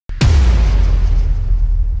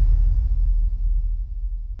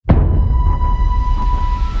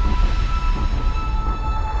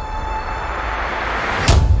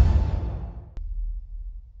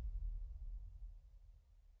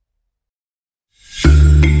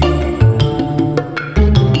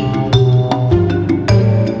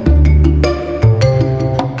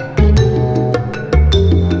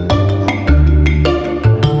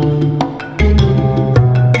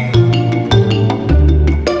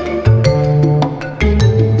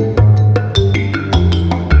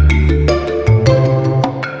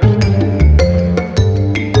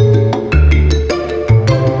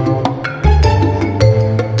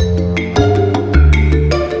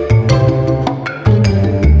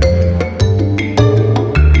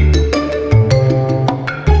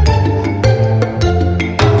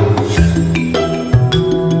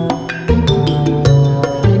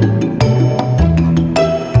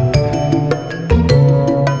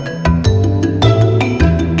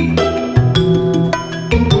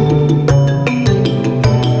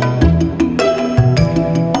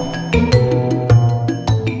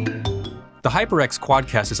HyperX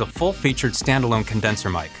Quadcast is a full-featured standalone condenser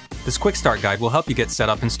mic. This quick start guide will help you get set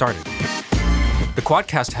up and started. The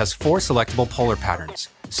Quadcast has 4 selectable polar patterns: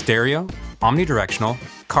 stereo, omnidirectional,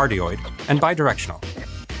 cardioid, and bidirectional.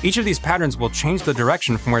 Each of these patterns will change the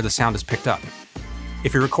direction from where the sound is picked up.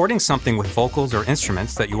 If you're recording something with vocals or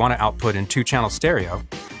instruments that you want to output in 2-channel stereo,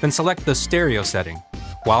 then select the stereo setting.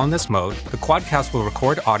 While in this mode, the Quadcast will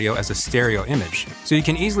record audio as a stereo image, so you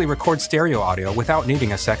can easily record stereo audio without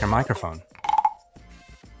needing a second microphone.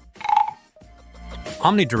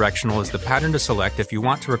 Omnidirectional is the pattern to select if you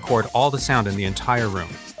want to record all the sound in the entire room.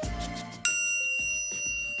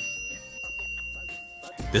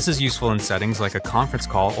 This is useful in settings like a conference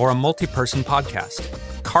call or a multi-person podcast.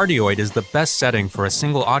 Cardioid is the best setting for a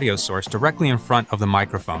single audio source directly in front of the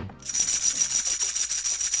microphone.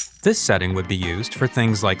 This setting would be used for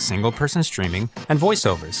things like single-person streaming and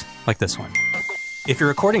voiceovers, like this one. If you're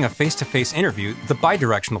recording a face-to-face interview, the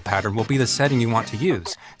bidirectional pattern will be the setting you want to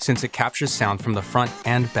use, since it captures sound from the front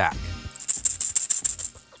and back.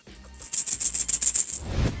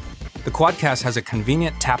 The Quadcast has a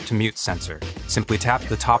convenient tap-to-mute sensor. Simply tap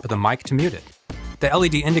the top of the mic to mute it. The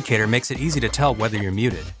LED indicator makes it easy to tell whether you're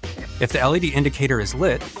muted. If the LED indicator is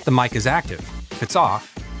lit, the mic is active. If it's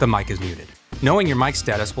off, the mic is muted. Knowing your mic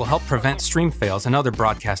status will help prevent stream fails and other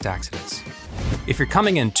broadcast accidents. If you're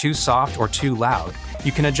coming in too soft or too loud,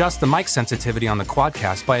 you can adjust the mic sensitivity on the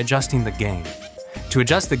Quadcast by adjusting the gain. To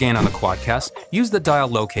adjust the gain on the Quadcast, use the dial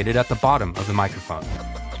located at the bottom of the microphone.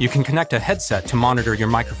 You can connect a headset to monitor your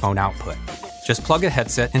microphone output. Just plug a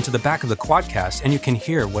headset into the back of the Quadcast and you can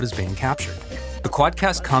hear what is being captured. The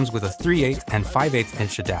Quadcast comes with a 3/8 and 5/8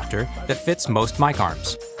 inch adapter that fits most mic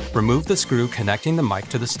arms. Remove the screw connecting the mic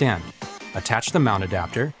to the stand. Attach the mount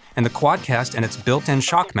adapter, and the Quadcast and its built-in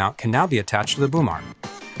shock mount can now be attached to the boom arm.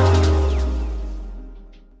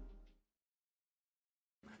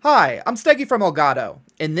 Hi, I'm Steggy from Elgato,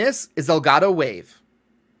 and this is Elgato Wave.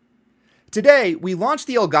 Today, we launched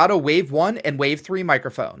the Elgato Wave 1 and Wave 3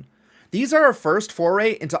 microphone. These are our first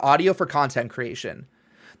foray into audio for content creation.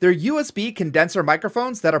 They're USB condenser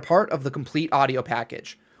microphones that are part of the complete audio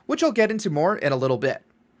package, which I'll get into more in a little bit.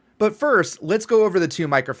 But first, let's go over the 2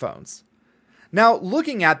 microphones. Now,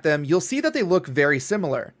 looking at them, you'll see that they look very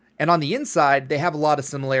similar, and on the inside, they have a lot of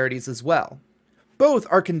similarities as well. Both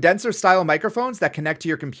are condenser-style microphones that connect to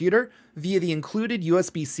your computer via the included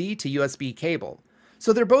USB-C to USB cable,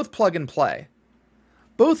 so they're both plug-and-play.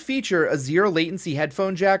 Both feature a zero-latency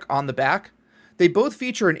headphone jack on the back. They both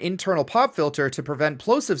feature an internal pop filter to prevent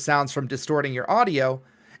plosive sounds from distorting your audio,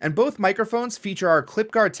 and both microphones feature our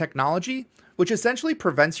ClipGuard technology, which essentially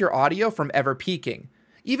prevents your audio from ever peaking,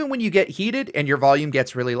 even when you get heated and your volume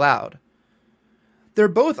gets really loud. They're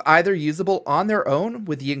both either usable on their own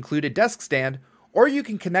with the included desk stand, or you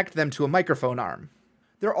can connect them to a microphone arm.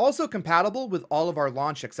 They're also compatible with all of our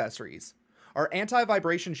launch accessories: our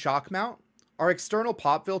anti-vibration shock mount, our external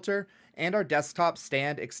pop filter, and our desktop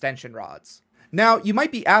stand extension rods. Now, you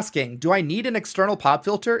might be asking, do I need an external pop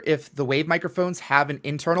filter if the Wave microphones have an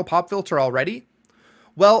internal pop filter already?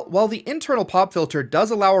 Well, while the internal pop filter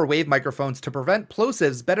does allow our Wave microphones to prevent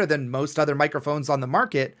plosives better than most other microphones on the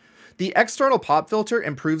market, the external pop filter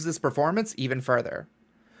improves this performance even further.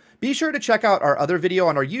 Be sure to check out our other video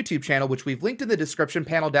on our YouTube channel, which we've linked in the description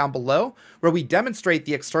panel down below, where we demonstrate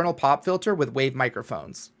the external pop filter with Wave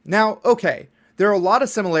microphones. Now, okay, there are a lot of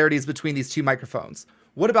similarities between these 2 microphones.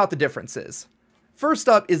 What about the differences? First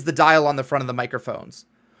up is the dial on the front of the microphones.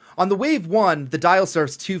 On the Wave 1, the dial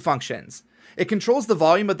serves 2 functions. It controls the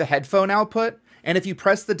volume of the headphone output, and if you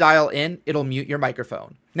press the dial in, it'll mute your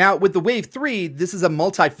microphone. Now, with the Wave 3, this is a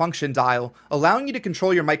multi-function dial, allowing you to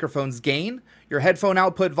control your microphone's gain, your headphone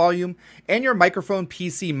output volume, and your microphone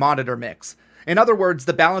PC monitor mix. In other words,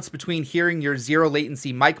 the balance between hearing your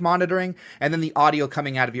zero-latency mic monitoring and then the audio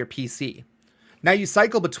coming out of your PC. Now, you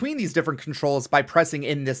cycle between these different controls by pressing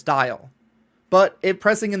in this dial. But if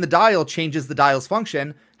pressing in the dial changes the dial's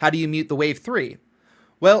function, how do you mute the Wave 3?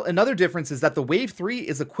 Well, another difference is that the Wave 3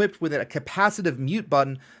 is equipped with a capacitive mute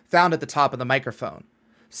button found at the top of the microphone.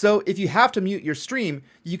 So if you have to mute your stream,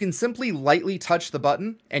 you can simply lightly touch the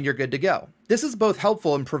button and you're good to go. This is both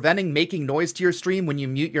helpful in preventing making noise to your stream when you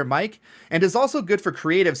mute your mic, and is also good for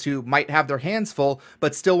creatives who might have their hands full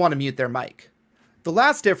but still want to mute their mic. The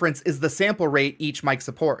last difference is the sample rate each mic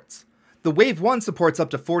supports. The Wave 1 supports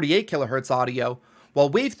up to 48 kHz audio,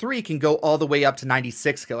 while Wave 3 can go all the way up to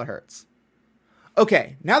 96 kHz.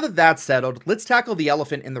 Okay, now that that's settled, let's tackle the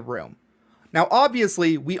elephant in the room. Now,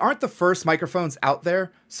 obviously, we aren't the first microphones out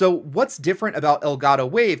there, so what's different about Elgato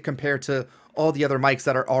Wave compared to all the other mics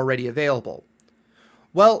that are already available?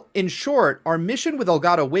 Well, in short, our mission with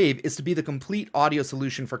Elgato Wave is to be the complete audio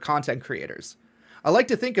solution for content creators. I like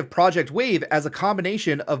to think of Project Wave as a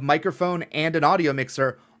combination of microphone and an audio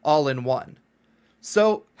mixer all in one.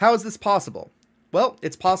 So, how is this possible? Well,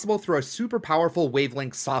 it's possible through a super powerful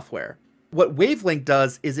Wavelink software. What Wavelink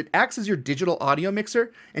does is it acts as your digital audio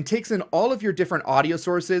mixer and takes in all of your different audio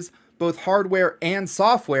sources, both hardware and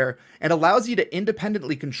software, and allows you to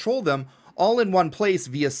independently control them all in one place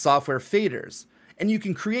via software faders. And you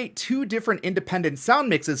can create two different independent sound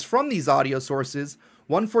mixes from these audio sources,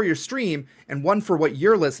 one for your stream and one for what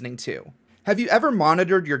you're listening to. Have you ever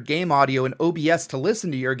monitored your game audio in OBS to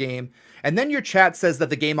listen to your game, and then your chat says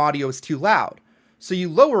that the game audio is too loud? So you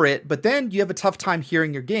lower it, but then you have a tough time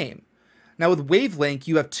hearing your game. Now with Wavelink,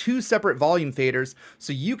 you have two separate volume faders,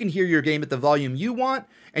 so you can hear your game at the volume you want,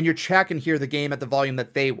 and your chat can hear the game at the volume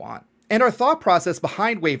that they want. And our thought process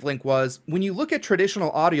behind Wavelink was, when you look at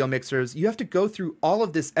traditional audio mixers, you have to go through all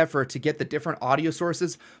of this effort to get the different audio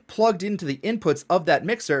sources plugged into the inputs of that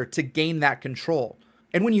mixer to gain that control.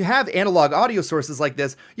 And when you have analog audio sources like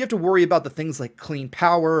this, you have to worry about the things like clean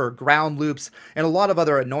power or ground loops and a lot of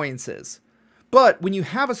other annoyances. But when you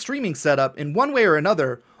have a streaming setup, in one way or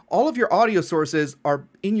another, all of your audio sources are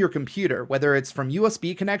in your computer, whether it's from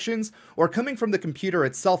USB connections or coming from the computer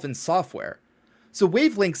itself in software. So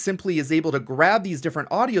Wavelink simply is able to grab these different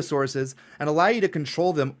audio sources and allow you to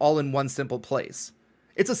control them all in one simple place.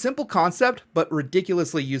 It's a simple concept, but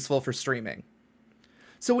ridiculously useful for streaming.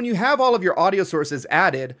 So when you have all of your audio sources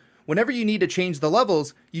added, whenever you need to change the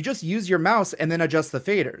levels, you just use your mouse and then adjust the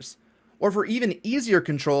faders. Or for even easier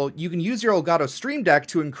control, you can use your Elgato Stream Deck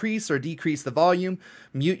to increase or decrease the volume,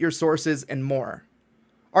 mute your sources, and more.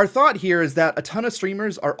 Our thought here is that a ton of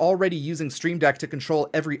streamers are already using Stream Deck to control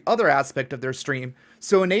every other aspect of their stream,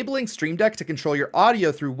 so enabling Stream Deck to control your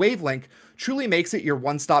audio through Wavelink truly makes it your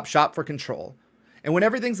one-stop shop for control. And when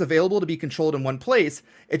everything's available to be controlled in one place,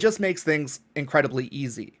 it just makes things incredibly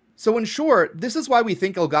easy. So in short, this is why we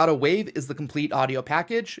think Elgato Wave is the complete audio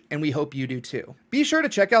package, and we hope you do too. Be sure to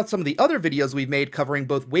check out some of the other videos we've made covering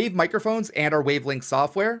both Wave microphones and our Wavelink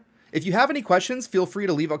software. If you have any questions, feel free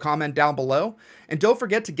to leave a comment down below, and don't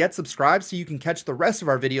forget to get subscribed so you can catch the rest of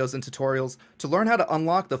our videos and tutorials to learn how to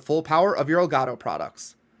unlock the full power of your Elgato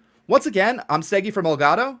products. Once again, I'm Steggy from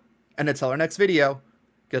Elgato, and until our next video,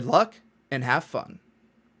 good luck and have fun.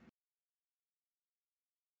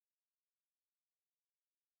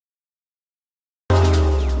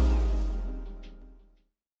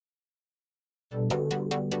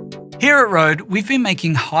 Here at Rode, we've been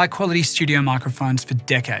making high-quality studio microphones for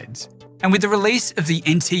decades. And with the release of the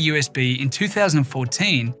NT-USB in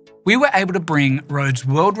 2014, we were able to bring Rode's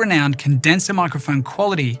world-renowned condenser microphone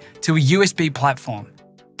quality to a USB platform,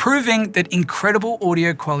 proving that incredible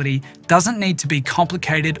audio quality doesn't need to be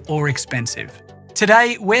complicated or expensive.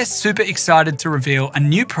 Today, we're super excited to reveal a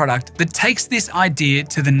new product that takes this idea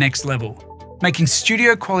to the next level, making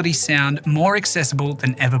studio-quality sound more accessible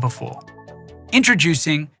than ever before.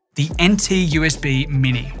 Introducing the NT-USB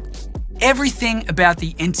Mini. Everything about the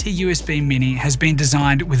NT-USB Mini has been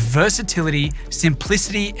designed with versatility,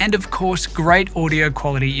 simplicity, and of course, great audio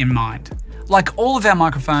quality in mind. Like all of our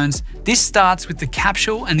microphones, this starts with the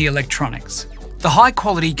capsule and the electronics. The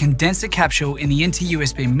high-quality condenser capsule in the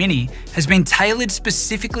NT-USB Mini has been tailored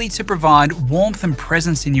specifically to provide warmth and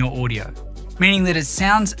presence in your audio, meaning that it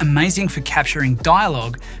sounds amazing for capturing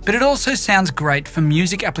dialogue, but it also sounds great for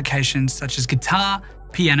music applications such as guitar,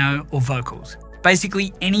 piano, or vocals.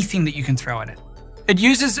 Basically anything that you can throw at it. It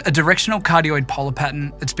uses a directional cardioid polar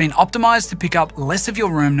pattern that's been optimized to pick up less of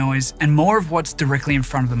your room noise and more of what's directly in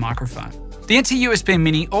front of the microphone. The NT-USB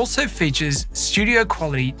Mini also features studio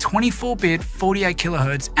quality 24-bit 48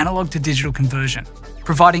 kHz analog to digital conversion,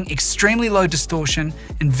 providing extremely low distortion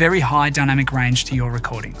and very high dynamic range to your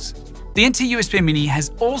recordings. The NT-USB Mini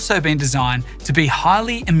has also been designed to be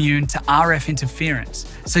highly immune to RF interference,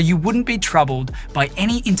 so you wouldn't be troubled by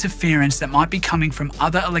any interference that might be coming from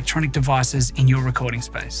other electronic devices in your recording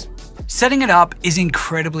space. Setting it up is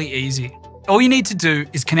incredibly easy. All you need to do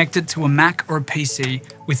is connect it to a Mac or a PC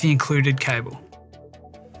with the included cable.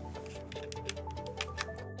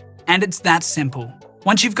 And it's that simple.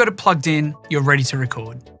 Once you've got it plugged in, you're ready to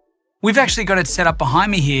record. We've actually got it set up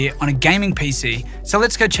behind me here on a gaming PC, so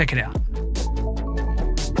let's go check it out.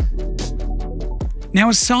 Now,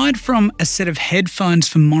 aside from a set of headphones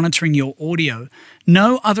for monitoring your audio,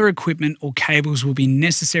 no other equipment or cables will be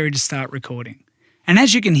necessary to start recording. And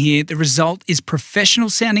as you can hear, the result is professional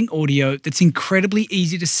sounding audio that's incredibly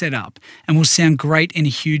easy to set up and will sound great in a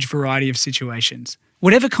huge variety of situations.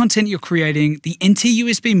 Whatever content you're creating, the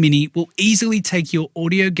NT-USB Mini will easily take your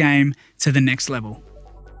audio game to the next level.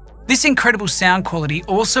 This incredible sound quality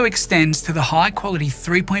also extends to the high-quality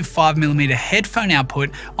 3.5mm headphone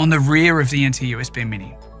output on the rear of the NT-USB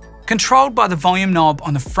Mini. Controlled by the volume knob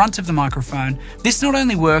on the front of the microphone, this not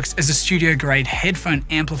only works as a studio-grade headphone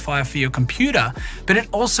amplifier for your computer, but it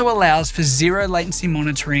also allows for zero latency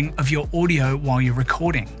monitoring of your audio while you're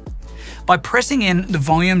recording. By pressing in the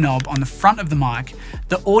volume knob on the front of the mic,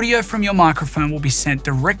 the audio from your microphone will be sent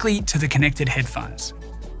directly to the connected headphones.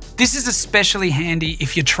 This is especially handy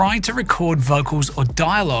if you're trying to record vocals or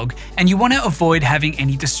dialogue and you want to avoid having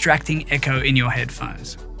any distracting echo in your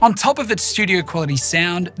headphones. On top of its studio quality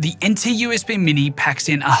sound, the NT-USB Mini packs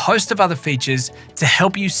in a host of other features to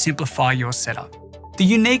help you simplify your setup. The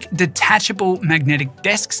unique detachable magnetic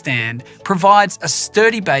desk stand provides a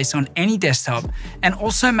sturdy base on any desktop and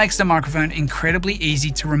also makes the microphone incredibly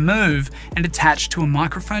easy to remove and attach to a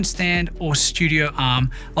microphone stand or studio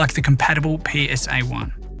arm like the compatible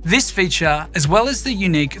PSA-1. This feature, as well as the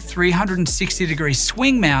unique 360-degree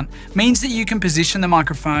swing mount, means that you can position the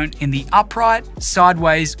microphone in the upright,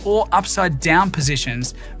 sideways, or upside down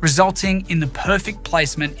positions, resulting in the perfect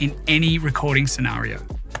placement in any recording scenario.